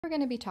We're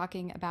going to be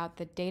talking about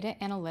the Data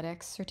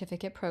Analytics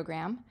Certificate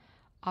Program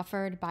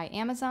offered by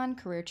Amazon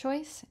Career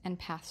Choice and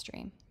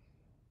Pathstream.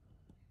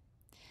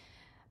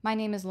 My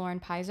name is Lauren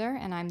Pizer,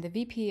 and I'm the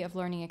VP of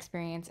Learning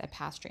Experience at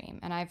Pathstream,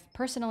 and I've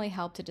personally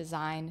helped to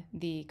design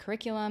the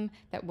curriculum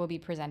that we'll be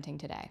presenting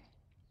today.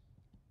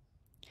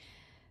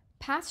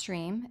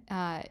 Pathstream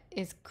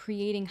is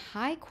creating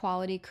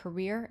high-quality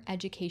career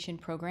education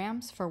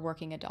programs for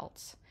working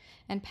adults,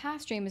 and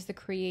Pathstream is the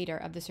creator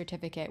of the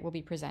certificate we'll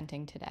be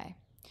presenting today.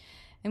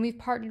 And we've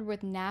partnered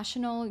with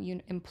national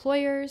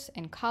employers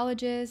and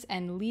colleges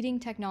and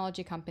leading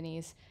technology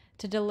companies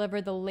to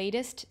deliver the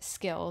latest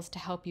skills to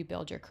help you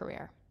build your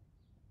career.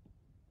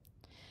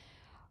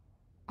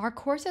 Our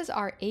courses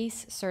are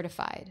ACE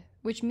certified,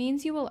 which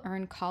means you will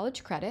earn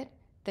college credit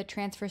that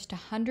transfers to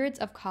hundreds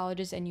of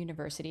colleges and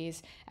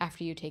universities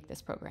after you take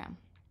this program.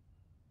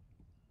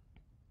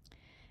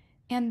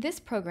 And this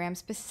program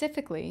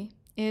specifically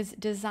is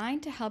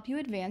designed to help you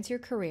advance your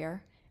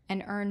career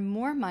and earn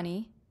more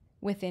money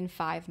within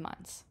 5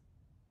 months.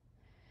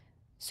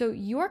 So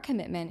your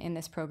commitment in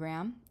this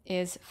program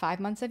is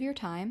 5 months of your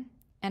time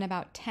and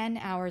about 10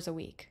 hours a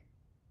week.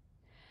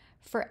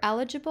 For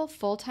eligible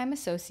full-time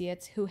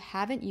associates who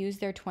haven't used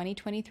their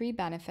 2023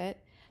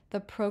 benefit, the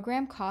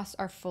program costs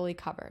are fully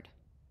covered.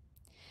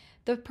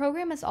 The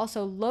program is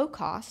also low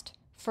cost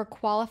for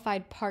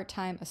qualified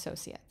part-time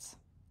associates.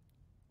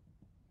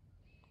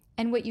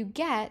 And what you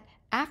get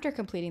after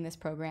completing this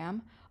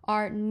program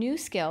are new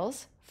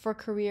skills for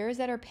careers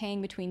that are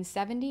paying between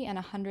 $70,000 and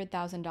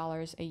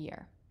 $100,000 a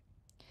year.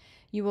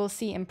 You will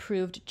see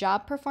improved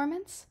job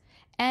performance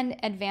and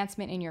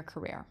advancement in your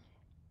career.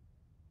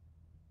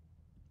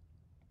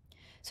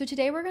 So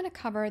today we're going to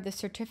cover the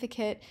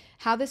certificate,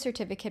 how the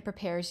certificate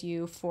prepares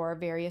you for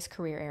various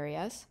career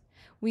areas.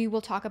 We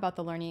will talk about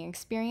the learning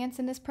experience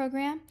in this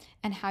program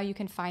and how you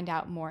can find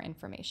out more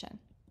information.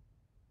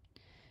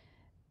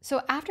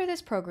 So after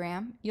this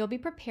program, you'll be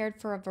prepared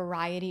for a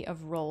variety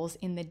of roles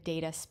in the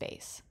data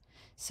space.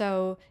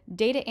 So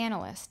Data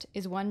Analyst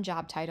is one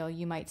job title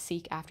you might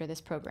seek after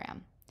this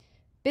program.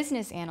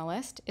 Business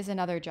Analyst is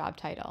another job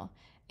title,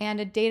 and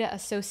a Data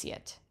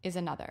Associate is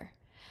another.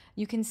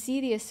 You can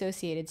see the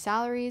associated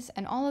salaries,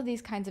 and all of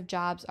these kinds of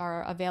jobs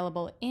are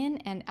available in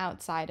and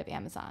outside of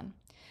Amazon.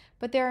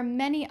 But there are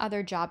many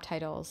other job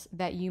titles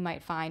that you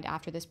might find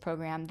after this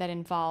program that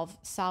involve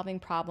solving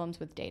problems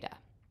with data.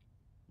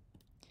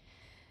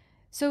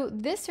 So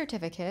this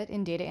certificate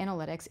in data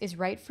analytics is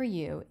right for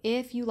you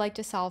if you like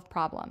to solve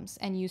problems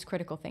and use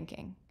critical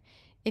thinking,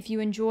 if you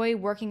enjoy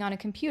working on a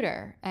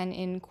computer and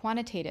in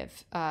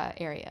quantitative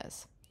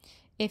areas,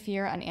 if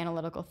you're an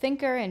analytical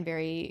thinker and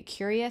very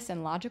curious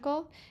and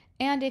logical,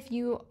 and if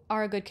you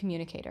are a good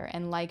communicator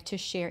and like to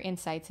share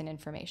insights and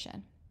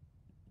information.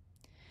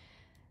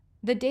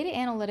 The data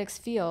analytics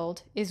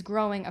field is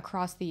growing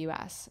across the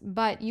US,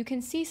 but you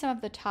can see some of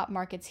the top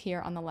markets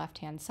here on the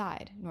left-hand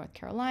side: North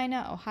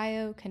Carolina,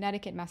 Ohio,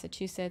 Connecticut,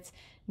 Massachusetts,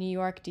 New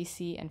York,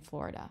 DC, and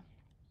Florida.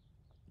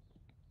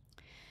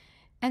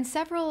 And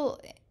several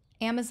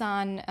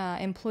Amazon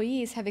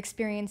employees have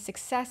experienced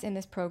success in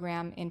this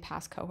program in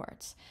past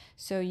cohorts.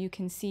 So you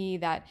can see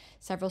that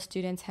several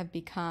students have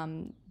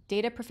become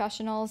data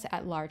professionals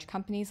at large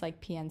companies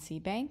like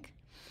PNC Bank.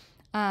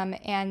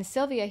 And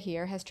Sylvia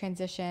here has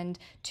transitioned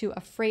to a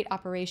freight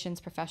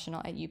operations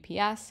professional at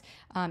UPS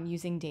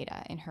using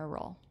data in her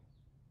role.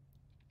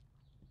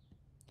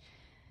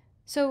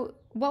 So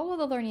what will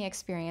the learning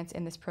experience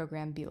in this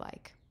program be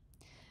like?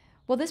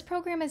 Well, this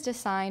program is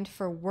designed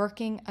for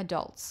working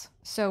adults.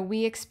 So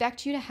we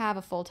expect you to have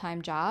a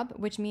full-time job,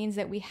 which means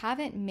that we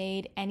haven't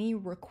made any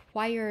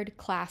required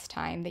class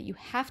time that you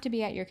have to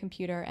be at your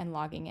computer and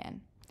logging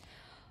in.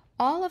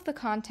 All of the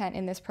content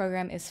in this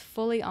program is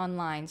fully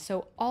online,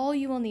 so all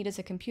you will need is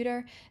a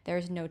computer.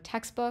 There's no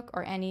textbook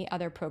or any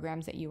other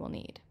programs that you will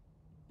need.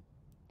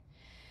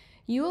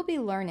 You will be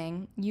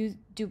learning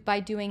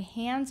by doing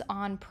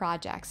hands-on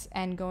projects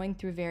and going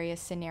through various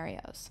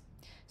scenarios.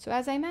 So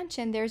as I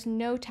mentioned, there's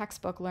no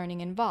textbook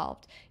learning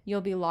involved.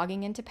 You'll be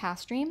logging into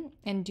Pathstream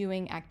and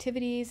doing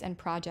activities and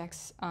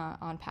projects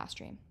on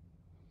Pathstream.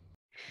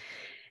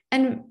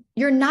 And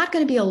you're not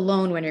going to be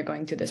alone when you're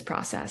going through this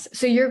process.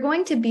 So you're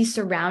going to be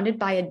surrounded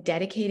by a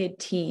dedicated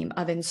team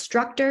of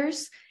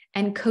instructors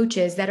and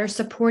coaches that are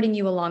supporting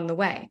you along the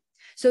way.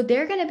 So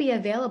they're going to be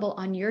available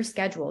on your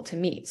schedule to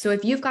meet. So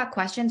if you've got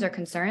questions or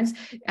concerns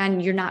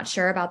and you're not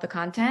sure about the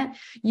content,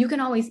 you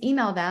can always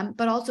email them,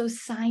 but also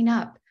sign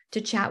up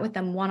to chat with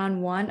them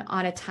one-on-one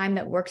on a time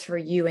that works for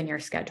you and your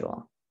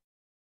schedule.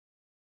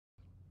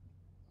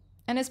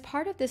 And as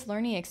part of this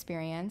learning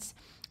experience,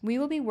 we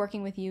will be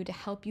working with you to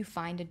help you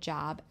find a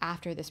job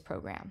after this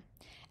program.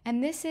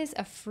 And this is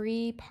a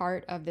free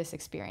part of this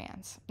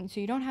experience. And so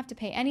you don't have to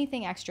pay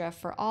anything extra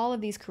for all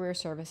of these career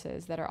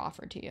services that are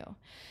offered to you.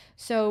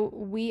 So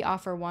we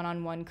offer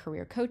one-on-one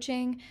career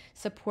coaching,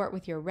 support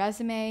with your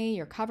resume,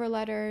 your cover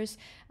letters,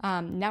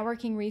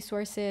 networking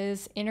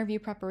resources, interview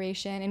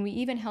preparation, and we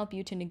even help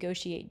you to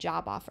negotiate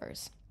job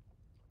offers.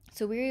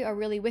 So we are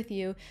really with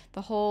you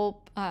the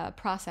whole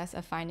process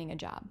of finding a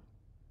job.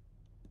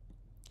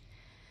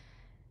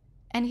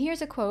 And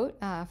here's a quote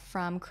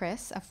from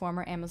Chris, a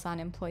former Amazon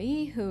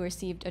employee who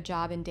received a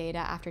job in data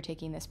after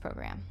taking this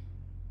program.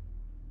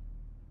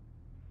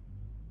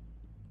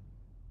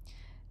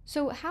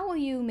 So how will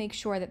you make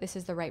sure that this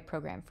is the right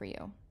program for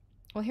you?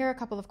 Well, here are a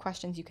couple of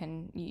questions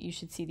you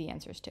should see the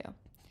answers to.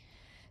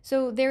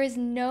 So there is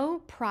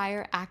no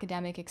prior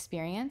academic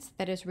experience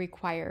that is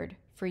required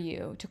for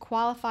you to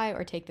qualify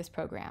or take this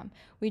program.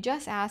 We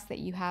just ask that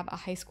you have a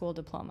high school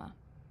diploma.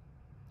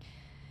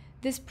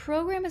 This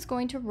program is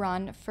going to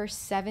run for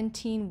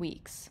 17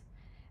 weeks.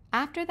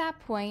 After that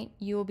point,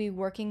 you will be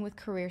working with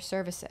career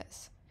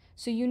services.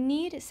 So you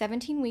need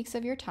 17 weeks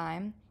of your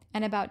time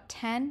and about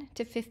 10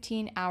 to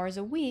 15 hours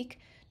a week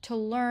to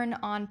learn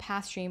on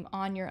Pathstream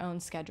on your own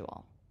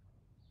schedule.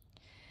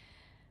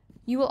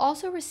 You will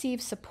also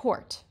receive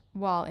support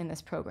while in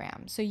this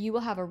program. So you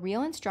will have a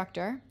real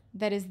instructor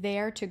that is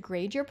there to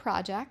grade your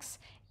projects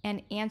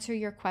and answer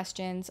your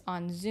questions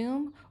on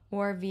Zoom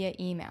or via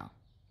email.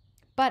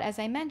 But as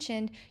I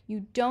mentioned,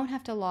 you don't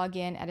have to log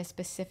in at a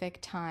specific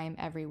time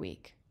every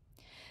week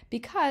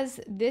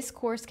because this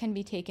course can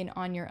be taken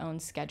on your own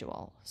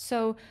schedule.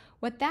 So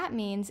what that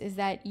means is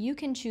that you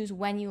can choose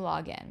when you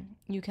log in.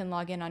 You can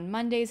log in on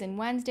Mondays and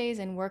Wednesdays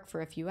and work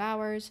for a few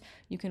hours.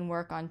 You can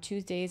work on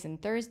Tuesdays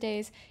and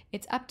Thursdays.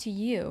 It's up to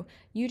you.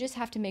 You just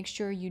have to make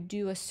sure you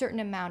do a certain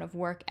amount of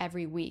work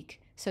every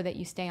week so that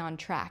you stay on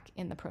track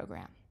in the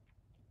program.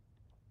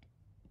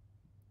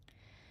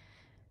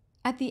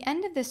 At the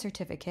end of this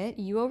certificate,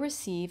 you will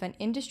receive an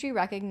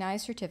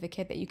industry-recognized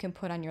certificate that you can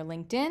put on your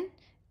LinkedIn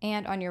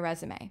and on your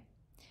resume.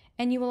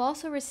 And you will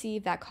also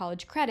receive that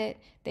college credit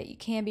that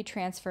can be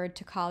transferred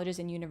to colleges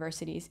and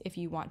universities if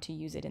you want to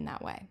use it in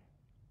that way.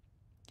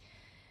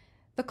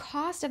 The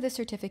cost of the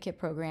certificate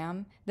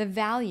program, the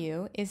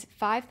value is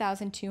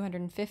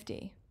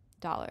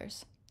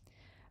 $5,250.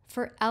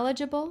 For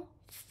eligible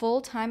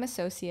full-time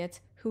associates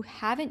who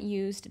haven't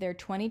used their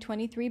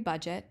 2023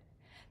 budget,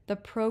 the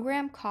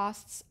program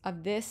costs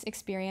of this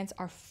experience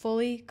are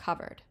fully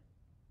covered.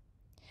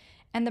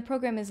 And the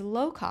program is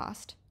low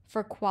cost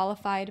for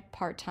qualified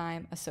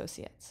part-time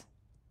associates.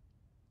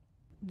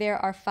 There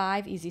are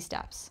 5 easy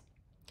steps.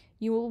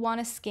 You will want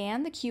to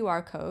scan the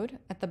QR code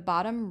at the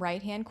bottom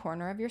right-hand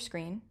corner of your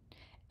screen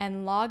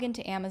and log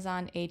into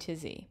Amazon A to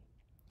Z.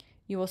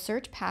 You will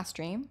search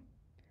Pathstream,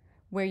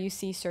 where you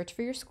see Search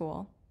for your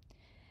school,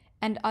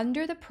 and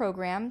under the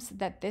programs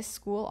that this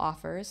school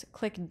offers,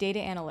 click Data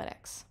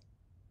Analytics.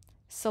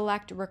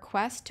 Select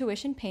Request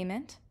Tuition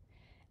Payment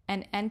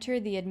and enter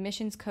the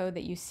admissions code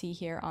that you see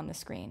here on the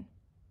screen.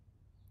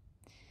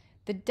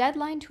 The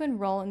deadline to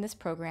enroll in this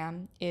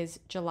program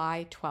is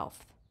July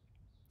 12th.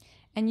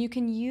 And you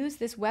can use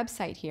this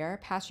website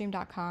here,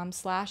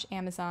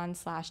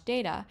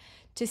 pathstream.com/Amazon/data,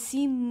 to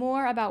see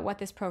more about what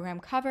this program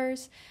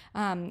covers,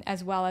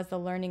 as well as the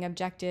learning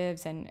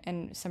objectives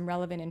and some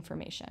relevant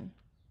information.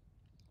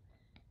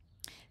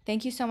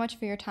 Thank you so much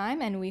for your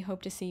time, and we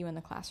hope to see you in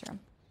the classroom.